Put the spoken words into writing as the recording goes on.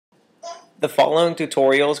The following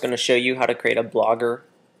tutorial is going to show you how to create a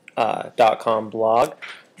blogger.com blog.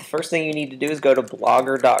 The first thing you need to do is go to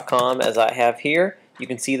blogger.com as I have here. You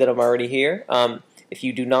can see that I'm already here. If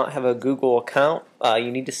you do not have a Google account, you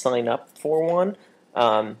need to sign up for one.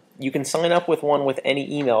 You can sign up with one with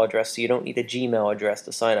any email address, so you don't need a Gmail address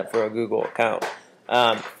to sign up for a Google account.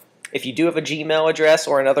 If you do have a Gmail address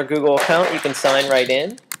or another Google account, you can sign right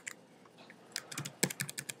in.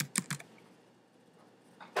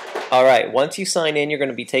 Alright, once you sign in, you're going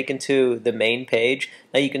to be taken to the main page.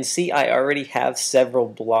 Now you can see I already have several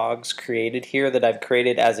blogs created here that I've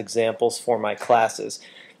created as examples for my classes.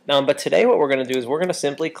 But today what we're going to do is we're going to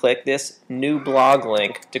simply click this new blog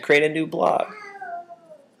link to create a new blog.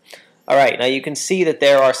 Alright, now you can see that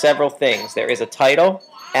there are several things. There is a title,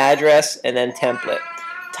 address, and then template.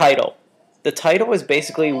 Title. The title is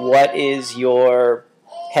basically what is your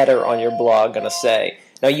header on your blog going to say.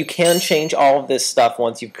 Now you can change all of this stuff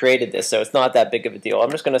once you've created this, so it's not that big of a deal.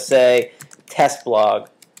 I'm just going to say test blog,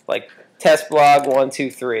 like test blog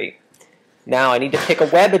 123. Now I need to pick a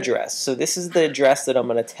web address. So this is the address that I'm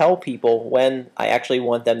going to tell people when I actually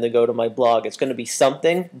want them to go to my blog. It's going to be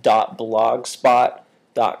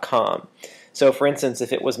something.blogspot.com. So for instance,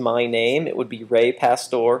 if it was my name, it would be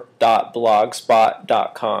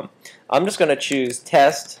raypastor.blogspot.com. I'm just going to choose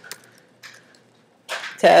test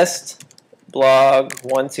blog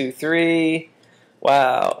 123.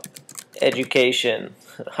 Wow, education.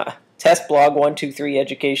 Test blog 123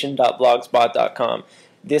 education.blogspot.com.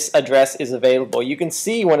 This address is available. You can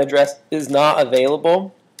see when address is not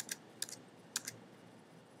available.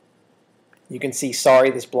 You can see, sorry,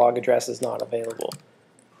 this blog address is not available.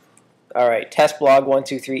 Alright,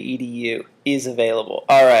 testblog123edu is available.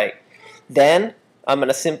 Alright, then I'm going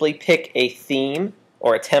to simply pick a theme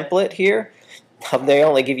or a template here. They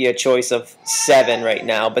only give you a choice of 7 right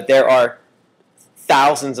now, but there are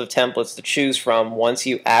thousands of templates to choose from once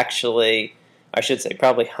you actually, I should say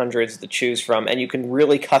probably hundreds to choose from, and you can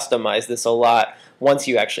really customize this a lot once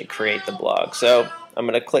you actually create the blog. So I'm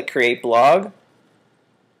going to click Create Blog,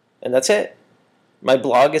 and that's it. My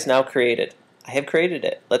blog is now created. I have created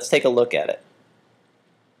it. Let's take a look at it.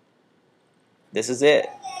 This is it.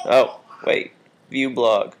 Oh, wait. View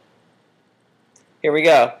blog. Here we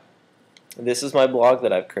go. This is my blog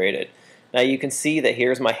that I've created. Now you can see that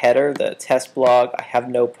here's my header, the test blog. I have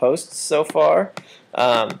no posts so far.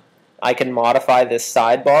 I can modify this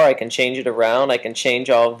sidebar. I can change it around. I can change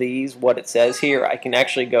all of these, what it says here. I can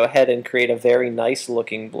actually go ahead and create a very nice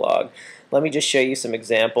looking blog. Let me just show you some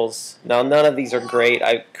examples. Now none of these are great.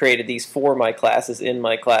 I created these for my classes in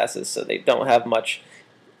my classes, so they don't have much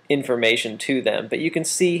information to them. But you can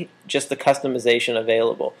see just the customization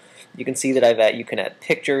available. You can see that you can add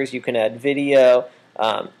pictures, you can add video.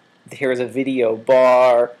 Here's a video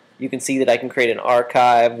bar. You can see that I can create an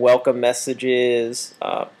archive, welcome messages,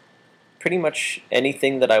 pretty much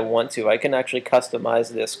anything that I want to. I can actually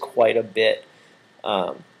customize this quite a bit.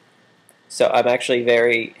 So I'm actually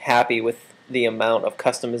very happy with the amount of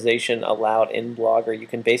customization allowed in Blogger. You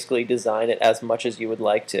can basically design it as much as you would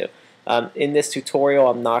like to. In this tutorial,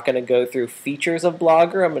 I'm not going to go through features of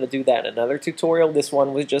Blogger. I'm going to do that in another tutorial. This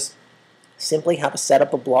one was just simply how to set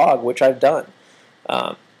up a blog, which I've done.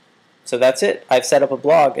 So that's it. I've set up a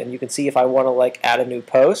blog, and you can see if I want to add a new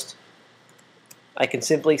post, I can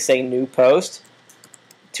simply say new post.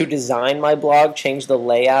 To design my blog, change the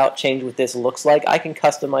layout, change what this looks like, I can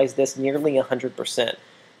customize this nearly 100%.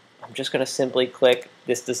 I'm just going to simply click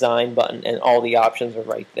this design button, and all the options are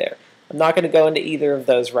right there. I'm not going to go into either of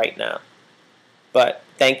those right now, but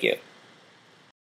thank you.